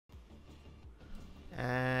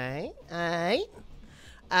Alright.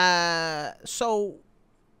 So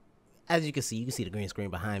as you can see the green screen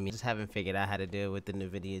behind me. Just haven't figured out how to deal with the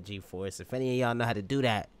NVIDIA GeForce. If any of y'all know how to do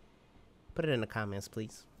that, put it in the comments,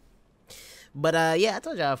 please. But yeah, I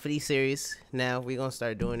told y'all for these series, now we're gonna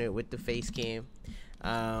start doing it with the face cam. You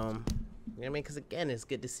know what I mean? Because again, it's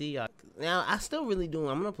good to see y'all. Now, I still really do.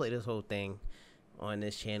 I'm gonna play this whole thing on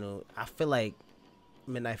this channel. I feel like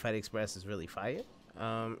Midnight Fight Express is really fire.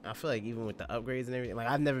 I feel like even with the upgrades and everything, like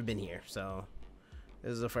I've never been here, so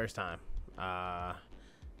this is the first time.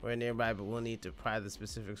 We're nearby, but we'll need to pry the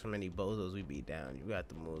specifics from any bozos we beat down. You got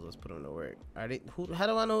the moves. Let's put them to work. Are they? How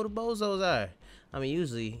do I know who the bozos are? I mean,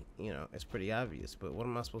 usually, you know, it's pretty obvious. But what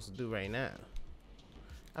am I supposed to do right now?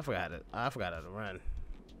 I forgot it. I forgot how to run.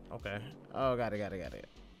 Okay. Oh, got it.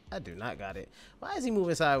 I do not got it. Why is he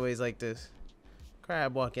moving sideways like this?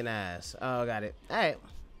 Crab walking ass. Oh, got it. All right.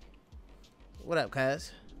 What up,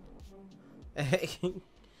 cuz?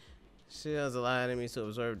 Shields allow enemies to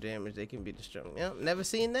absorb damage. They can be destroyed. Yep, never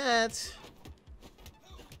seen that.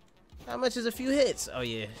 How much is a few hits? Oh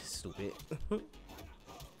yeah, stupid.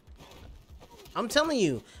 I'm telling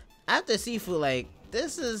you, after sifu, like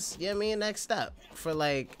this is, you know what I mean, next step for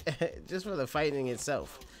like just for the fighting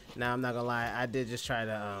itself. Now I'm not gonna lie, I did just try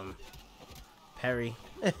to parry.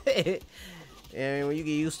 Yeah, I mean, when you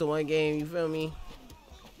get used to one game, you feel me?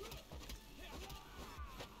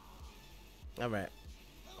 All right.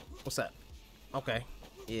 What's up? Okay.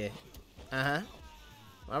 Yeah.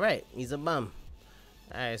 Alright, he's a bum.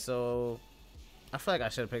 Alright, so I feel like I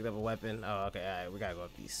should have picked up a weapon. Oh, okay, alright, we gotta go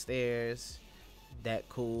up these stairs. That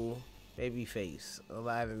cool. Baby face.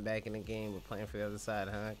 Alive and back in the game, but playing for the other side,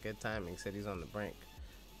 huh? Good timing. Said he's on the brink.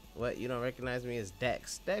 What? You don't recognize me as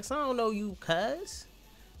Dex? Dex, I don't know you, cuz.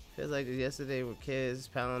 Feels like yesterday with kids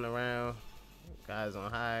palling around. Guys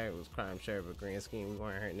on high. It was crime sure, but grand scheme, we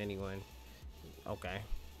weren't hurting anyone. Okay.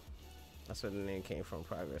 That's where the name came from.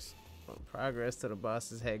 Progress. From progress to the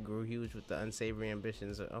boss's head grew huge with the unsavory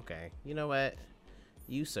ambitions. Okay, you know what?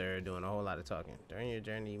 You, sir, are doing a whole lot of talking. During your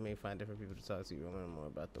journey, you may find different people to talk to. You'll learn more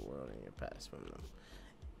about the world and your past from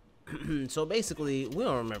them. So basically, we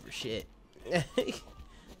don't remember shit.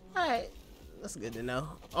 Alright, that's good to know.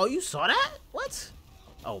 Oh, you saw that? What?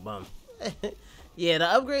 Oh, bum. Yeah, the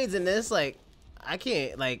upgrades in this, like, I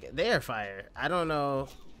can't, like, they're fire. I don't know.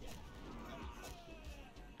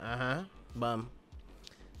 Bum.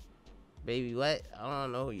 Baby, what? I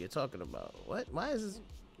don't know who you're talking about. What? Why is this?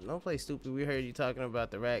 Don't play stupid. We heard you talking about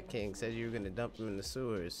the Rat King. Said you were gonna dump him in the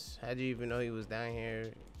sewers. How'd you even know he was down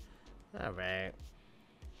here? Alright.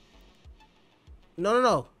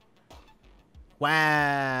 No.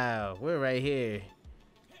 Wow. We're right here.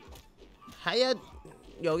 How ya?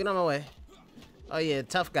 Yo, get on my way. Oh, yeah.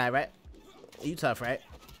 Tough guy, right? You tough, right?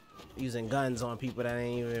 Using guns on people that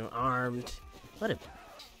ain't even armed. What a...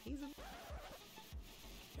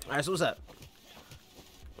 Alright, so what's up?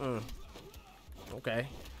 Okay.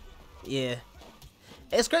 Yeah.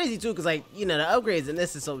 It's crazy too, cause like, you know, the upgrades in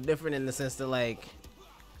this is so different in the sense that like,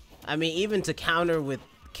 I mean, even to counter with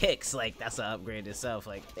kicks, like that's an upgrade itself.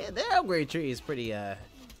 Like their upgrade tree is pretty there's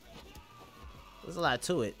a lot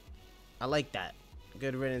to it. I like that.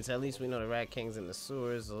 Good riddance. At least we know the Rat King's in the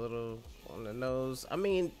sewers, a little on the nose. I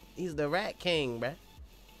mean, he's the Rat King, bruh.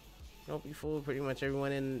 Don't be fooled. Pretty much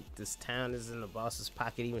everyone in this town is in the boss's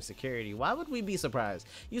pocket, even security. Why would we be surprised?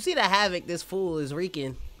 You see the havoc this fool is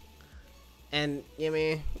wreaking. And, you know what I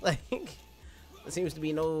mean? Like, there seems to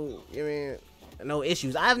be no, you know what I mean, no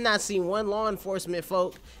issues. I have not seen one law enforcement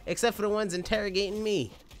folk, except for the ones interrogating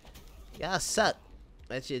me. Y'all suck.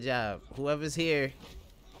 That's your job. Whoever's here.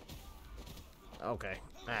 Okay.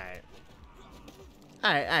 Alright.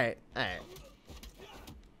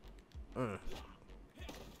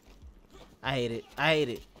 I hate it.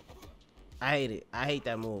 I hate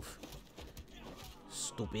that move.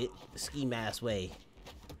 Stupid. Ski mask way.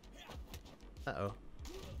 Uh-oh.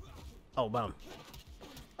 Oh, bum.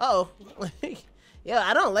 Uh-oh. Yeah,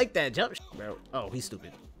 I don't like that jump, bro. Oh, he's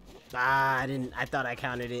stupid. Ah, I thought I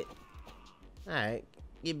countered it. Alright.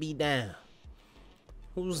 Get beat down.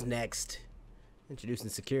 Who's next? Introducing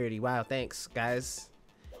security. Wow, thanks, guys.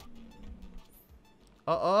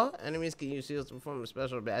 Enemies can use shields to perform a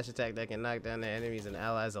special bash attack that can knock down their enemies and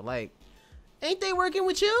allies alike. Ain't they working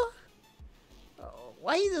with you? Oh,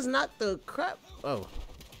 why he just knocked the crap? Oh.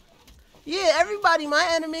 Yeah, everybody my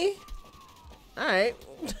enemy. Alright.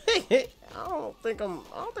 I don't think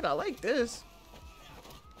I like this.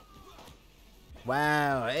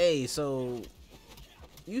 Wow, hey, so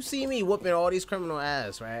you see me whooping all these criminal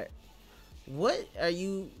ass, right? What are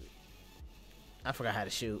you? I forgot how to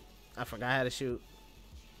shoot.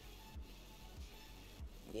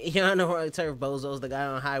 You don't know what turf bozos. The guy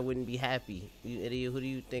on high wouldn't be happy. You idiot. Who do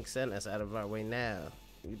you think sent us out of our way now?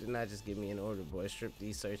 You did not just give me an order, boy. Strip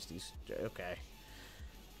these, search these. Okay.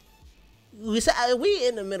 We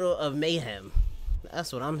in the middle of mayhem.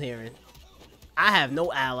 That's what I'm hearing. I have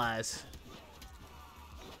no allies.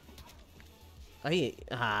 Oh,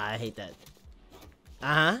 I hate that.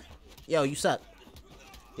 Uh-huh. Yo, you suck.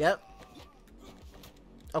 Yep.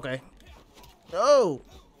 Okay. Oh!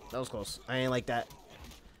 That was close. I ain't like that.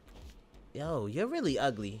 Yo, you're really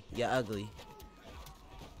ugly. You're ugly.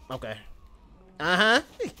 Okay. Uh-huh.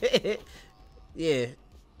 Yeah.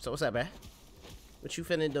 So what's up, man? What you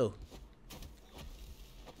finna do?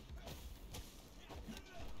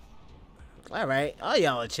 Alright. Oh,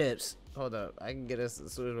 y'all are chips. Hold up. I can get us a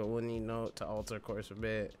switch, but wouldn't need no to alter course a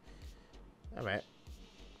bit. Alright.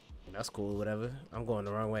 That's cool, whatever. I'm going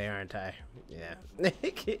the wrong way, aren't I? Yeah.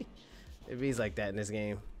 It bees like that in this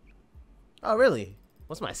game. Oh, really?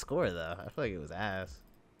 What's my score, though? I feel like it was ass.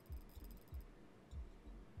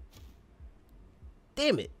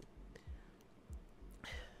 Damn it.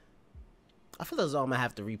 I feel as though I'm gonna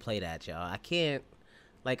have to replay that, y'all. I can't...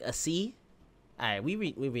 Like, a C? Alright, we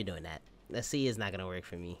redoing that. A C is not gonna work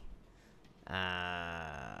for me. You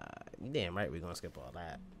damn right we're gonna skip all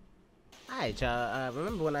that. Alright, y'all.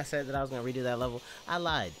 Remember when I said that I was gonna redo that level? I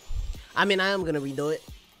lied. I mean, I am gonna redo it.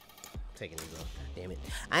 I'm taking these off. God damn it.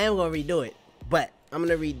 I am gonna redo it, but I'm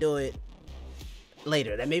gonna redo it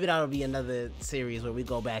later. That maybe that'll be another series where we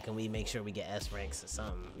go back and we make sure we get S ranks or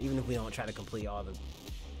something. Even if we don't try to complete all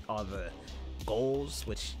the goals,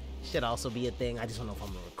 which should also be a thing. I just don't know if I'm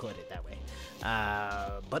gonna record it that way.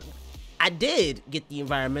 But I did get the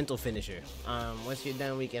environmental finisher. Once you're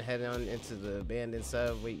done, we can head on into the abandoned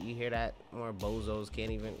sub. Wait, you hear that? More bozos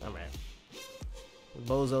can't even. All right.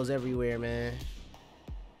 Bozos everywhere, man.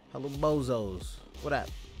 Hello, bozos. What up?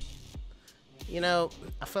 You know,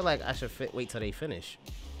 I feel like I should wait till they finish.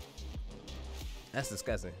 That's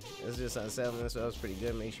disgusting. It's just unsettling. So that was pretty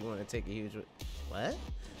good. Makes you want to take a huge. What?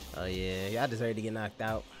 Oh yeah, y'all deserve to get knocked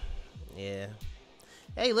out. Yeah.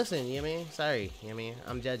 Hey, listen. You know what I mean? Sorry. You know what I mean?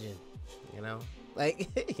 I'm judging. You know, like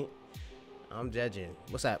I'm judging.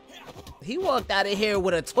 What's up? He walked out of here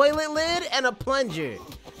with a toilet lid and a plunger.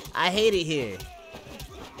 I hate it here.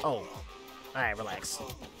 Oh, all right, relax.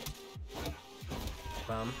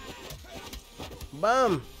 Bum.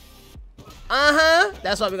 Bum. Uh-huh.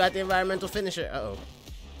 That's why we got the environmental finisher. Uh-oh.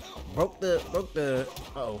 Broke the,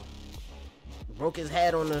 uh-oh. Broke his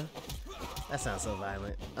head on the, that sounds so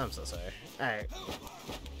violent. I'm so sorry. All right.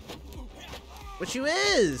 What you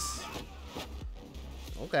is?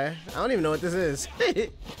 Okay. I don't even know what this is.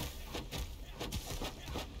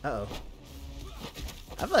 Uh-oh.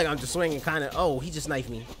 I feel like I'm just swinging kind of, oh, he just knifed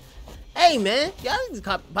me. Hey, man. Y'all just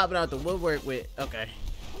popping out the woodwork with, okay.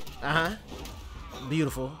 Uh-huh.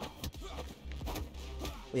 Beautiful.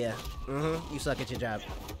 Yeah. Mm-hmm. You suck at your job.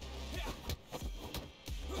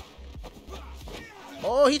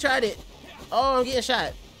 Oh, he tried it. Oh, I'm getting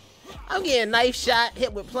shot. I'm getting knife shot,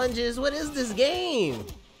 hit with plunges. What is this game?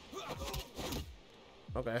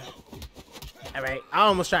 Okay. Alright. I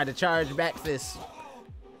almost tried to charge back fist.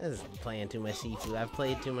 This is playing too much sifu. I've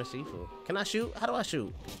played too much sifu. Can I shoot? How do I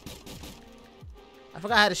shoot? I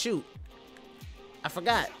forgot how to shoot. I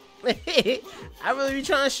forgot. I really be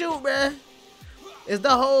trying to shoot, bruh. Is the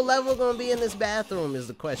whole level gonna be in this bathroom is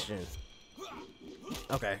the question.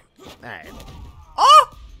 Okay. Alright.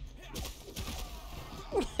 Oh!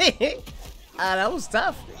 That was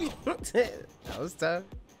tough. That was tough.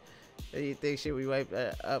 Do you think should we wipe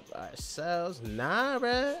up ourselves? Nah,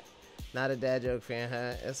 bruh. Not a dad joke fan,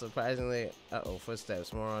 huh? It's surprisingly... Uh-oh,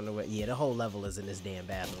 footsteps. More on the way. Yeah, the whole level is in this damn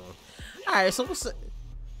bathroom. Alright, so what's...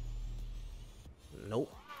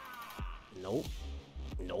 Nope. Nope.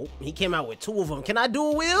 Nope. He came out with 2 of them. Can I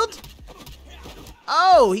dual wield?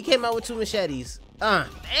 Oh, he came out with 2 machetes.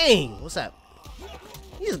 Dang. What's up?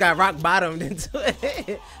 He just got rock bottomed into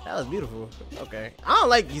it. That was beautiful. Okay. I don't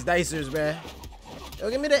like these dicers, bruh. Yo,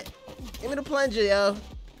 give me the plunger, yo.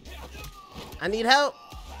 I need help.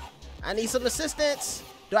 I need some assistance.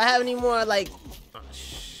 Do I have any more, like... Oh,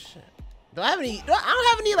 shit. Do I have any... I don't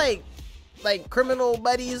have any, like criminal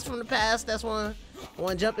buddies from the past that's want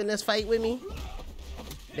to jump in this fight with me.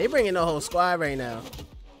 They bringing the whole squad right now.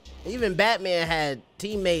 Even Batman had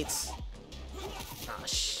teammates. Oh,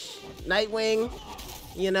 Nightwing.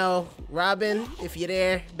 You know, Robin, if you're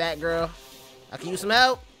there. Batgirl. I can use some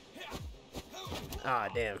help. Oh,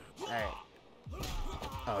 damn. Alright.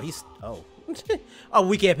 Oh, he's... Oh. Oh,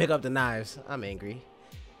 we can't pick up the knives. I'm angry.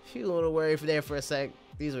 Feel a little worried there for a sec.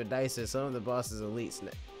 These were dices. Some of the boss's elites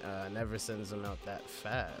never sends them out that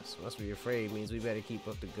fast. Must be afraid means we better keep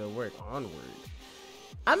up the good work. Onward.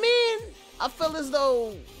 I mean, I feel as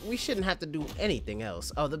though we shouldn't have to do anything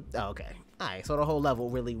else. Oh, okay. All right, so the whole level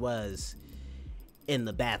really was in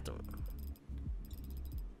the bathroom.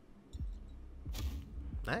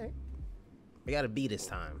 All right. We got a B this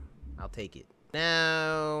time. I'll take it.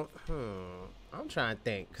 Now, I'm trying to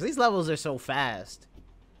think. Because these levels are so fast.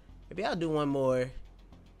 Maybe I'll do one more.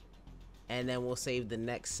 And then we'll save the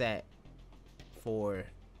next set for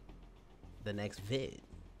the next vid.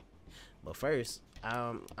 But first,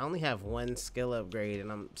 I only have one skill upgrade.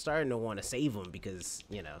 And I'm starting to want to save them. Because,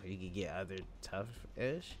 you know, you could get other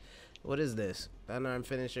tough-ish. What is this? Unarmed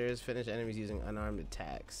finishers. Finish enemies using unarmed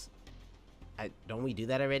attacks. Don't we do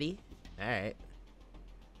that already? Alright.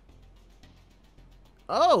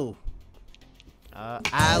 Oh!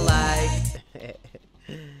 I like